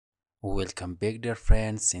Welcome back dear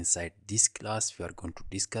friends. Inside this class we are going to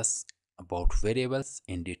discuss about variables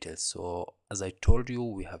in detail. So as I told you,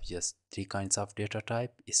 we have just three kinds of data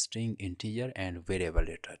type: string, integer and variable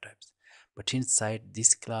data types. But inside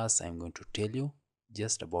this class I'm going to tell you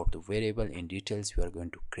just about the variable in details. We are going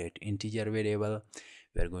to create integer variable,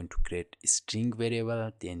 we are going to create string variable,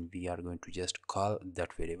 then we are going to just call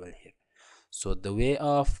that variable here. So the way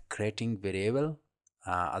of creating variable,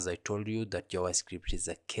 as I told you that JavaScript is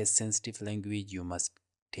a case sensitive language, you must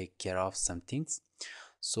take care of some things.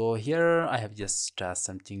 So here I have just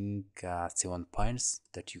something 7 points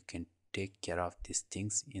that you can take care of these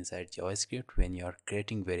things inside JavaScript when you are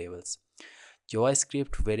creating variables.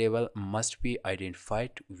 JavaScript variable must be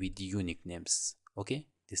identified with unique names. Okay,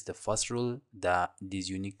 this is the first rule. These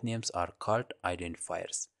unique names are called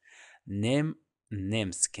identifiers.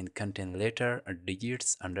 Names can contain letter,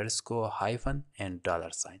 digits, underscore, hyphen and dollar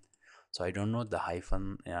sign. So I don't know the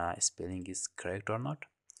hyphen spelling is correct or not.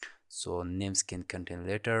 So names can contain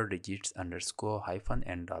letter, digits, underscore, hyphen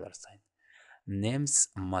and dollar sign. Names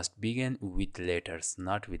must begin with letters,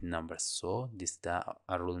 not with numbers. So this is the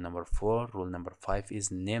rule number 4. Rule number 5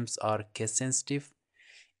 is names are case sensitive.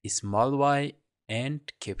 Small y and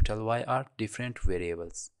capital Y are different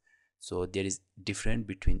variables. So there is difference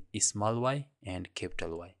between small y and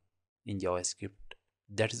capital Y in JavaScript.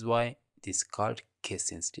 That is why this is called case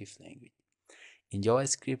sensitive language. In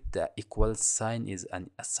JavaScript, the equal sign is an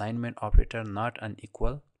assignment operator, not an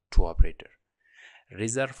equal to operator.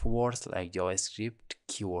 Reserved words like JavaScript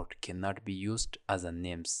keyword cannot be used as a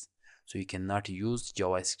names. So you cannot use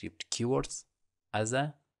JavaScript keywords as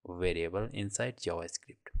a variable inside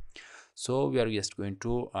JavaScript. So we are just going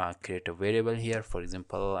to create a variable here. For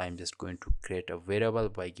example, I'm just going to create a variable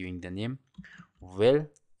by giving the name well,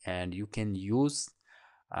 and you can use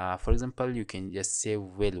for example, you can just say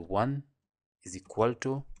well1 is equal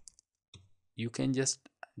to, you can just,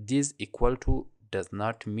 this equal to does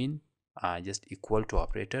not mean just equal to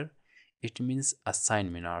operator, it means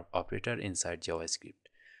assignment operator inside JavaScript.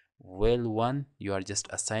 Well1, you are just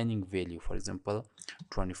assigning value, for example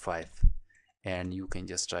 25, and you can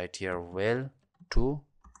just write here well2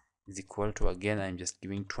 is equal to, again I'm just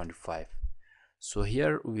giving 25. So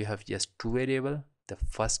here we have just two variable. The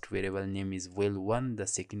first variable name is well1, the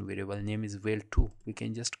second variable name is well2. We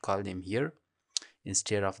can just call them here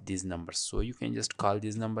instead of these numbers. So you can just call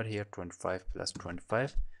this number here 25 plus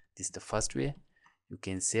 25. This is the first way. You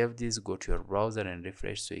can save this, go to your browser and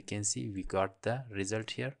refresh. So you can see we got the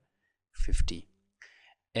result here 50.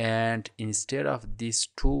 And instead of these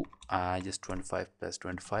two just 25 plus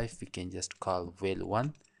 25, we can just call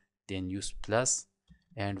well1, then use plus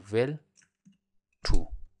and well2.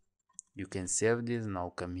 You can save this.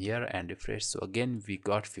 Now come here and refresh. So again we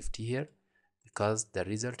got 50 here because the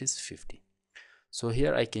result is 50. So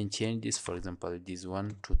here I can change this, for example this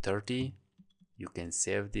one to 30. You can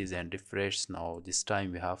save this and refresh. Now this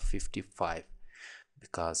time we have 55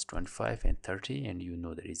 because 25 and 30, and you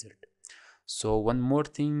know the result. So one more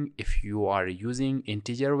thing, if you are using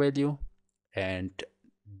integer value and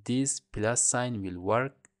this plus sign will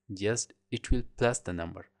work, just it will plus the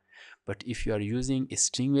number. But if you are using a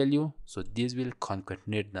string value, so this will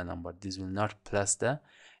concatenate the number, this will not plus the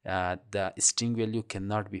string value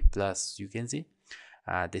cannot be plus. You can see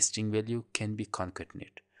the string value can be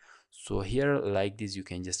concatenate. So here like this you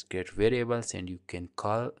can just create variables and you can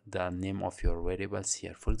call the name of your variables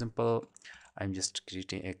here. For example, I'm just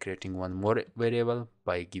creating one more variable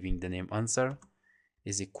by giving the name answer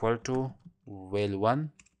is equal to well1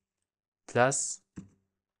 plus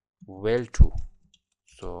well2.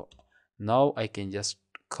 So now I can just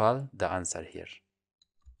call the answer here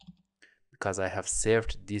because I have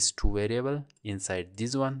saved these two variable inside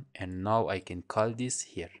this one, and now I can call this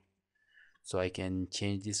here. So I can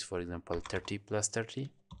change this, for example 30 plus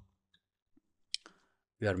 30.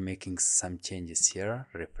 We are making some changes here,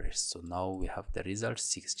 refresh. So now we have the result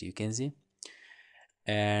 60, you can see.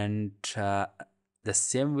 And the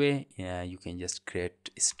same way you can just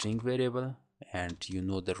create a string variable, and you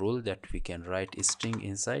know the rule that we can write a string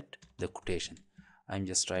inside the quotation. I'm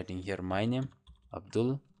just writing here my name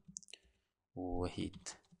Abdul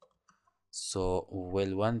Wahid. So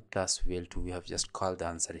well1 plus well2, we have just called the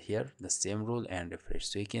answer here, the same rule, and refresh.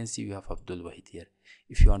 So you can see we have Abdul Wahid here.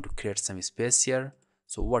 If you want to create some space here,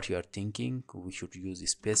 so what you are thinking, we should use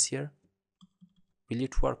space here, will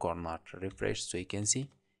it work or not? Refresh. So you can see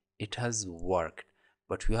it has worked.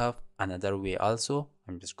 But we have another way also.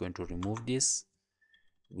 I'm just going to remove this.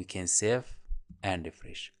 We can save and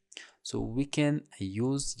refresh. So we can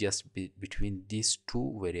use just between these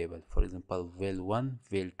two variables. For example val1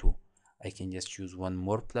 val2, I can just use one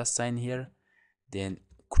more plus sign here, then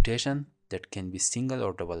quotation that can be single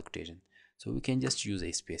or double quotation. So we can just use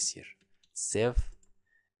a space here, save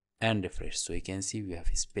and refresh. So you can see we have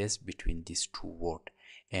a space between these two words.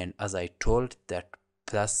 And as I told, that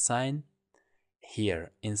plus sign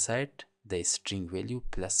here inside the string value,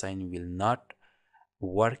 plus sign will not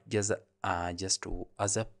work just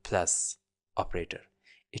as a plus operator.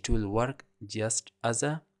 It will work just as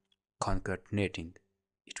a concatenating.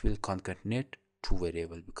 It will concatenate two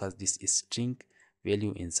variable because this is string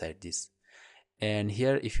value inside this. And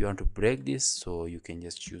here if you want to break this, so you can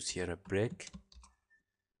just use here a break.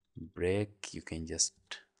 You can just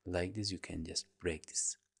like this, you can just break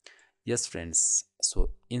this. Yes friends, so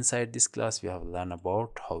inside this class we have learned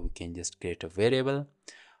about how we can just create a variable,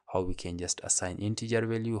 how we can just assign integer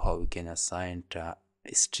value, how we can assign a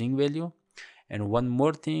string value. And one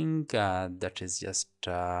more thing that is just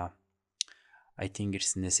I think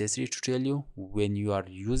it's necessary to tell you, when you are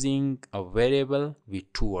using a variable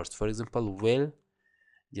with two words, for example val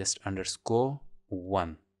just underscore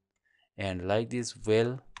 1 and like this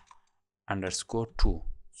val underscore 2.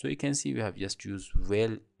 So you can see we have just used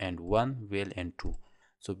val and 1, val and 2.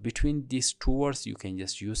 So between these two words you can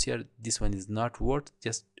just use here, this one is not word,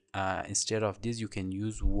 just instead of this you can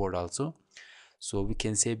use word also. So we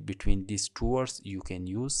can say between these two words you can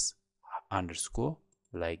use underscore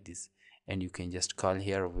like this, and you can just call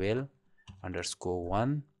here val underscore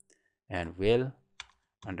 1 and val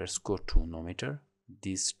underscore 2. No matter,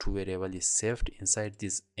 these two variable is saved inside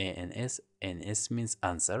this ans. Ans means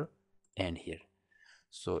answer, and here,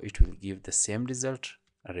 so it will give the same result.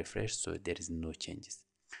 A refresh, so there is no changes.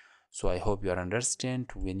 So I hope you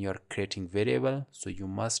understand, when you are creating variable, so you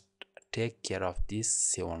must take care of these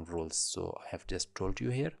 7 rules. So I have just told you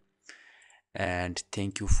here, and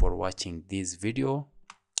thank you for watching this video.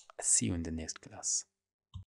 See you in the next class.